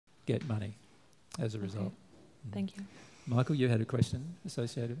get money as a result. Thank you. Michael, you had a question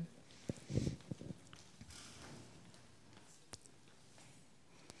associated with it?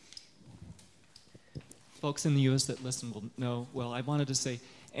 Folks in the U.S. that listen will know, well, I wanted to say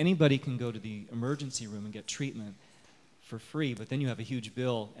anybody can go to the emergency room and get treatment for free, but then you have a huge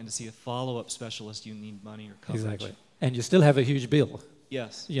bill, and to see a follow-up specialist, you need money or coverage. Exactly. And you still have a huge bill.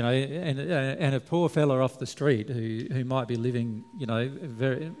 Yes. You know, and a poor fella off the street who might be living, you know,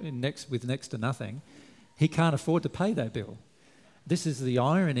 with next to nothing, he can't afford to pay that bill. This is the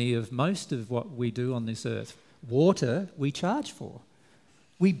irony of most of what we do on this earth. Water we charge for.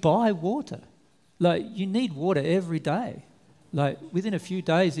 We buy water. Like, you need water every day. Like, within a few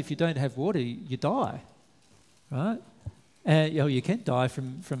days, if you don't have water, you die, right? And you can die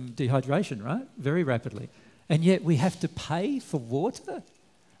from dehydration, right? Very rapidly. And yet we have to pay for water.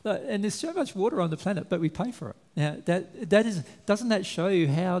 Like, and there's so much water on the planet, but we pay for it. Now, doesn't that show you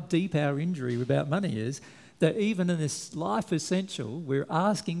how deep our injury about money is, that even in this life essential, we're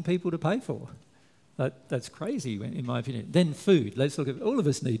asking people to pay for? That's crazy, in my opinion. Then food. Let's look at, all of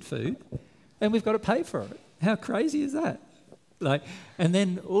us need food, and we've got to pay for it. How crazy is that? Like, and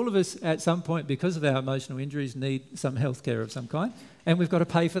then all of us at some point, because of our emotional injuries, need some health care of some kind, and we've got to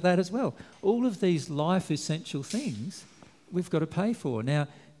pay for that as well. All of these life essential things we've got to pay for. Now,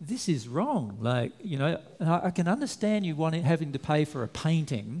 this is wrong. Like, you know, I can understand you having to pay for a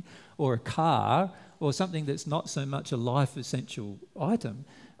painting or a car or something that's not so much a life essential item.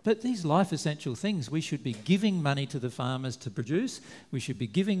 But these life essential things, we should be giving money to the farmers to produce. We should be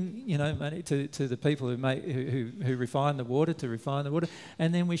giving, you know, money to the people who refine the water to refine the water,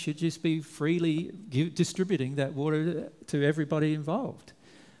 and then we should just be freely distributing that water to everybody involved.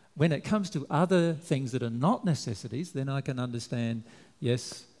 When it comes to other things that are not necessities, then I can understand.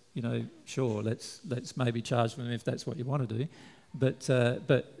 Yes, you know, sure, let's maybe charge them if that's what you want to do, but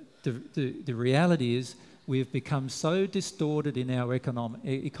the reality is, we have become so distorted in our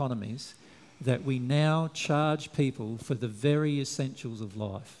economies that we now charge people for the very essentials of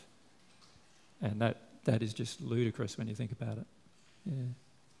life. And that is just ludicrous when you think about it. Yeah.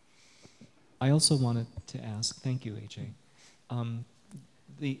 I also wanted to ask, thank you, AJ,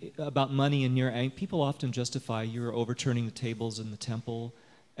 about money in your anger. People often justify your overturning the tables in the temple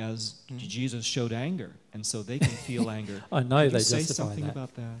as Jesus showed anger, and so they can feel anger. I know Can they you say justify something that.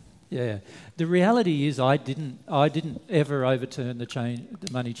 about that? Yeah, the reality is I didn't ever overturn the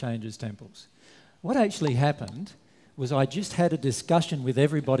money changers' temples. What actually happened was I just had a discussion with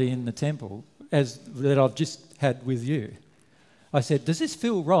everybody in the temple that I've just had with you. I said, does this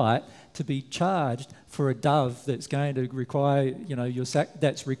feel right to be charged for a dove that's going to require, you know,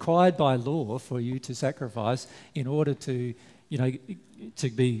 that's required by law for you to sacrifice in order to, you know, to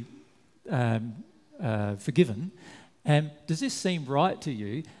be forgiven? And does this seem right to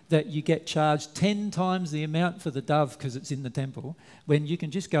you that you get charged 10 times the amount for the dove because it's in the temple, when you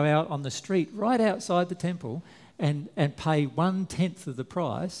can just go out on the street right outside the temple and pay 1/10 of the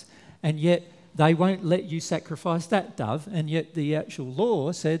price, and yet they won't let you sacrifice that dove, and yet the actual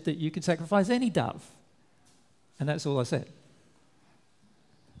law said that you can sacrifice any dove? And that's all I said.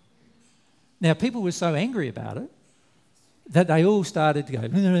 Now, people were so angry about it that they all started to go,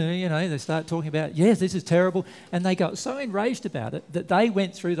 you know, they start talking about, yes, this is terrible. And they got so enraged about it that they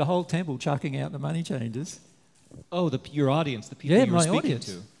went through the whole temple chucking out the money changers. Oh, your audience, the people you were speaking audience.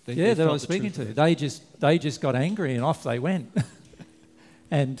 to. That I was speaking to. They just got angry and off they went.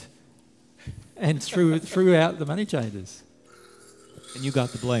 and threw out the money changers. And you got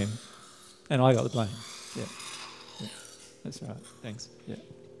the blame. And I got the blame. Yeah. That's right. Thanks. Yeah.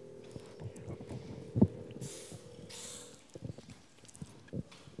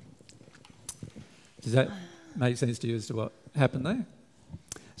 Does that make sense to you as to what happened there?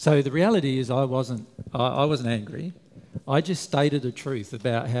 So the reality is I wasn't angry. I just stated the truth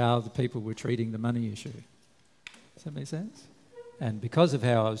about how the people were treating the money issue. Does that make sense? And because of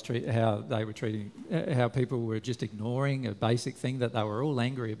how how people were just ignoring a basic thing that they were all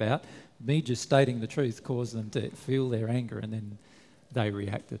angry about, me just stating the truth caused them to feel their anger, and then they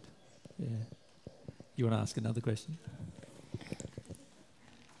reacted. Yeah. You want to ask another question?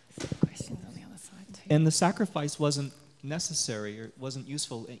 Questions on the other side too. And the sacrifice wasn't necessary or wasn't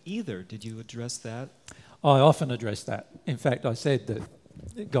useful either. Did you address that? I often address that. In fact, I said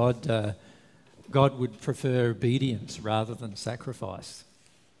that God would prefer obedience rather than sacrifice.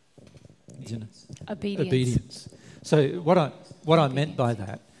 Obedience. So what I meant by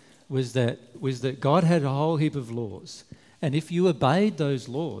that was that God had a whole heap of laws, and if you obeyed those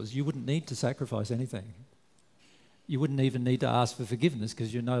laws, you wouldn't need to sacrifice anything. You wouldn't even need to ask for forgiveness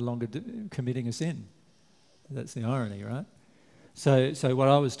because you're no longer committing a sin. That's the irony, right? So what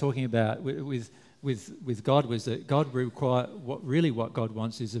I was talking about with God was that God require what God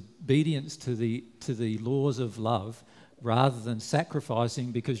wants is obedience to the laws of love, rather than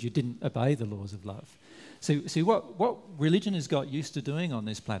sacrificing because you didn't obey the laws of love. See what religion has got used to doing on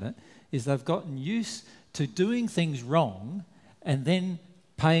this planet is they've gotten used to doing things wrong and then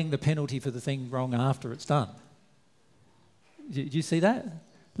paying the penalty for the thing wrong after it's done. Do you see that?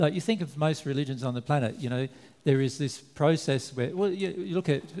 Like, you think of most religions on the planet, you know, there is this process where, well, you look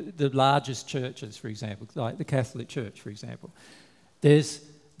at the largest churches, for example, like the Catholic Church, for example. There's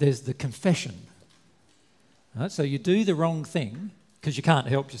the confession. Right? So you do the wrong thing, because you can't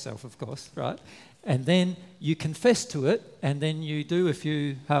help yourself, of course, right? And then you confess to it, and then you do a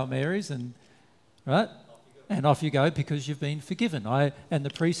few Hail Marys, and right, and off you go because you've been forgiven. And the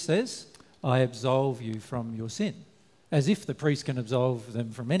priest says, "I absolve you from your sin," as if the priest can absolve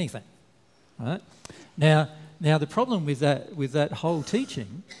them from anything. Right? Now the problem with that whole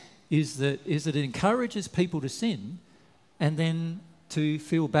teaching is that it encourages people to sin, and then to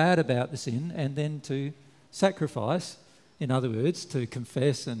feel bad about the sin, and then to sacrifice. In other words, to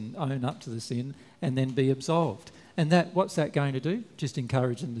confess and own up to the sin, and then be absolved. And what's that going to do? Just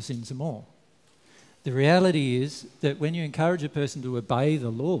encourage them to sin some more. The reality is that when you encourage a person to obey the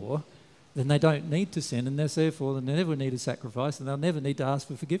law, then they don't need to sin, and therefore they never need a sacrifice, and they'll never need to ask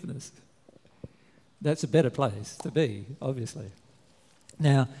for forgiveness. That's a better place to be, obviously.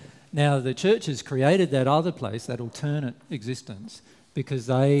 Now the church has created that other place, that alternate existence, because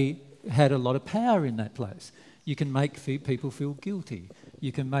they had a lot of power in that place. You can make people feel guilty.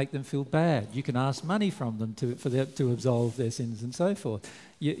 You can make them feel bad. You can ask money from them to absolve their sins and so forth.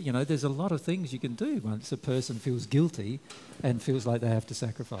 You know, there's a lot of things you can do once a person feels guilty and feels like they have to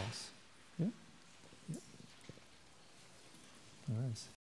sacrifice. Yeah? Yeah. All right.